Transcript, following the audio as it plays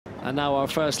And now our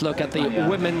first look at the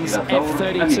women's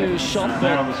F32 shot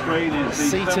put.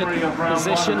 Seated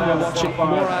position, we're watching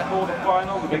Noura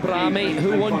ALKTEBI,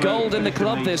 who won gold in the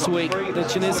club this week, the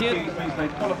Tunisian.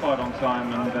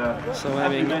 So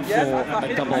aiming for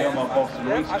a double.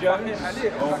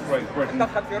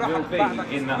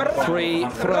 3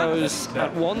 throws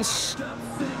at once.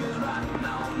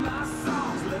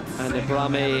 And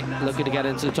IBRAHMI looking to get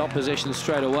into the top position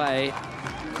straight away.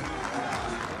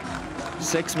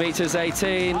 6 meters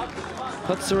 18,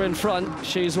 puts her in front.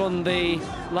 She's won the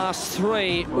last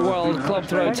 3 World Club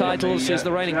Throw titles. She's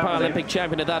the reigning Paralympic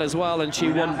champion of that as well, and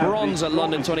she won bronze at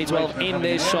London 2012 in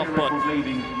this shot put.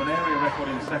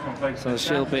 So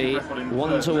she'll be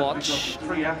one to watch,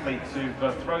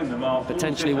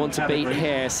 potentially one to beat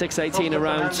here. 6:18 in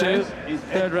round 2.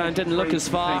 Third round didn't look as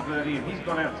far. He's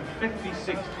gone out to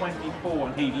 56.24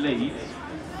 and he leads.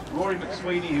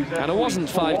 And it wasn't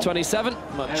 5:27,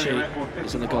 but she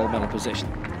is in the gold medal position.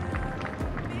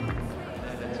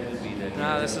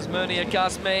 Now this is Mounia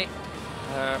GASMI,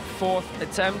 her 4th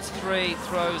attempt, 3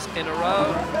 throws in a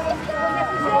row.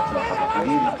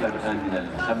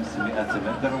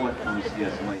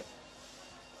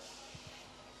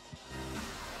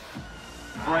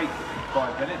 Break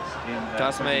 5 minutes.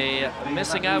 GASMI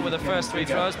missing out with the first 3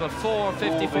 throws, but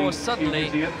 4:54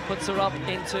 suddenly puts her up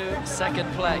into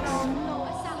 2nd place.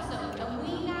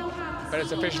 But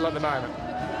it's official at the moment.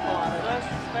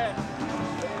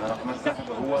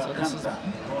 So this is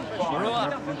Maroua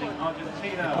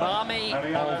IBRAHMI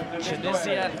of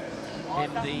Tunisia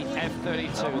in the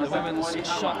F32. The women's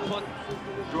shot put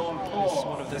is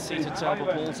one of the seated cerebral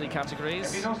palsy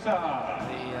categories.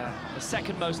 The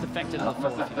 2nd most affected of the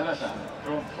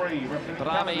 4.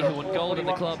 IBRAHMI, who won gold in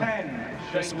the club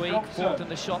this week, 4th in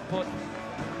the shot put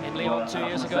in Lyon 2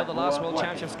 years ago, the last World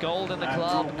Championships, gold in the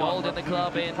club in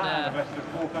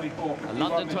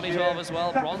London 2012 as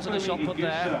well, bronze in the shot put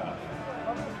there.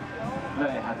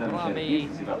 IBRAHMI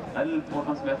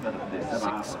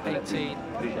 6:18,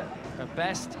 her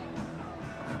best.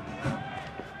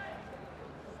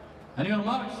 Anyone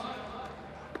marks?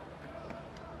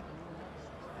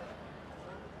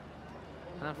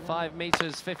 And 5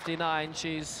 meters 59,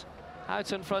 she's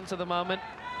out in front at the moment.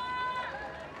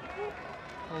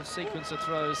 Whole sequence of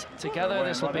throws together.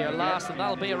 This will be her last, and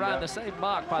that'll be around the same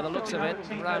mark by the looks of it,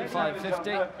 around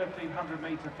 5:50.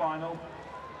 1500-meter final.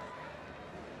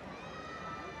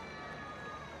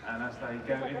 And as they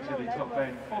go into the top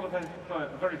end for the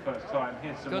very first time,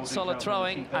 here's some good solid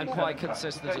throwing and quite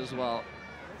consistent as well.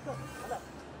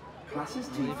 Classes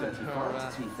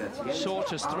T35 Her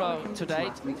shortest throw to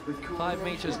date, 5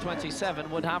 meters 27,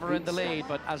 would have her in the lead,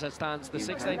 but as it stands, the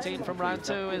 6:18 from round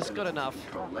 2 is good enough.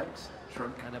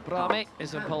 And IBRAHMI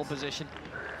is in pole position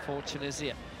for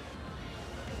Tunisia.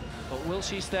 But will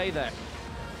she stay there?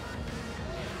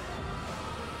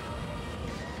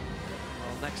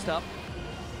 Well, next up,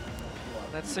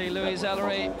 let's see Louise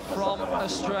ELLERY from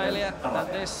Australia, and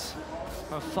this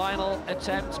her final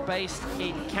attempt based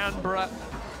in Canberra.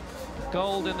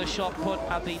 Gold in the shot put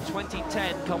at the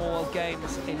 2010 Commonwealth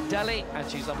Games in Delhi, and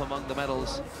she's up among the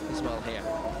medals as well here.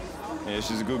 Yeah,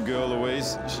 she's a good girl,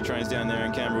 Louise. She trains down there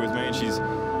in Canberra with me, and she's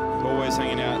always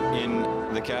hanging out in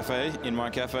the cafe, in my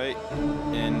cafe,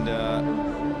 and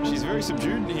she's very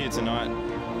subdued here tonight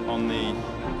on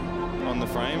the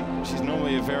frame. She's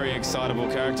normally a very excitable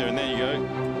character, and there you go.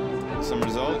 Some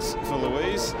results for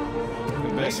Louise.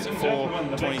 The best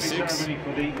 4:26.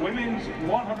 For the women's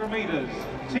 100 meters.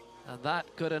 And that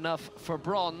good enough for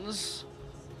bronze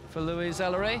for Louise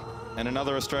ELLERY. And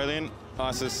another Australian,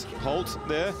 Isis Holt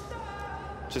there.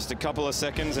 Just a couple of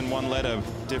seconds and 1 letter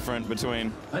different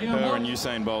between her and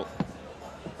Usain Bolt.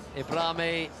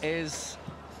 IBRAHMI is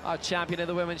our champion of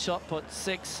the women's shot put,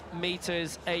 6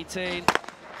 meters 18.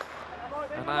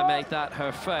 And I make that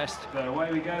her first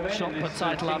shot put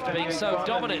title after being so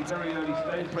dominant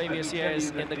in previous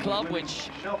years in the club, which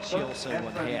she also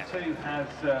won here. Has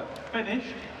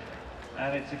finished,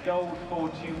 and it's a gold for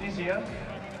Tunisia.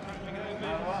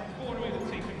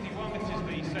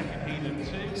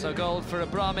 So gold for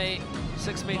IBRAHMI,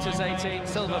 6 meters 18,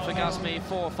 silver for GASMI,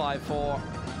 4:54,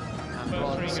 and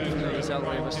bronze for Louise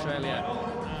ELLERY of Australia,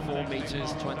 4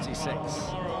 meters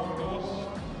 26.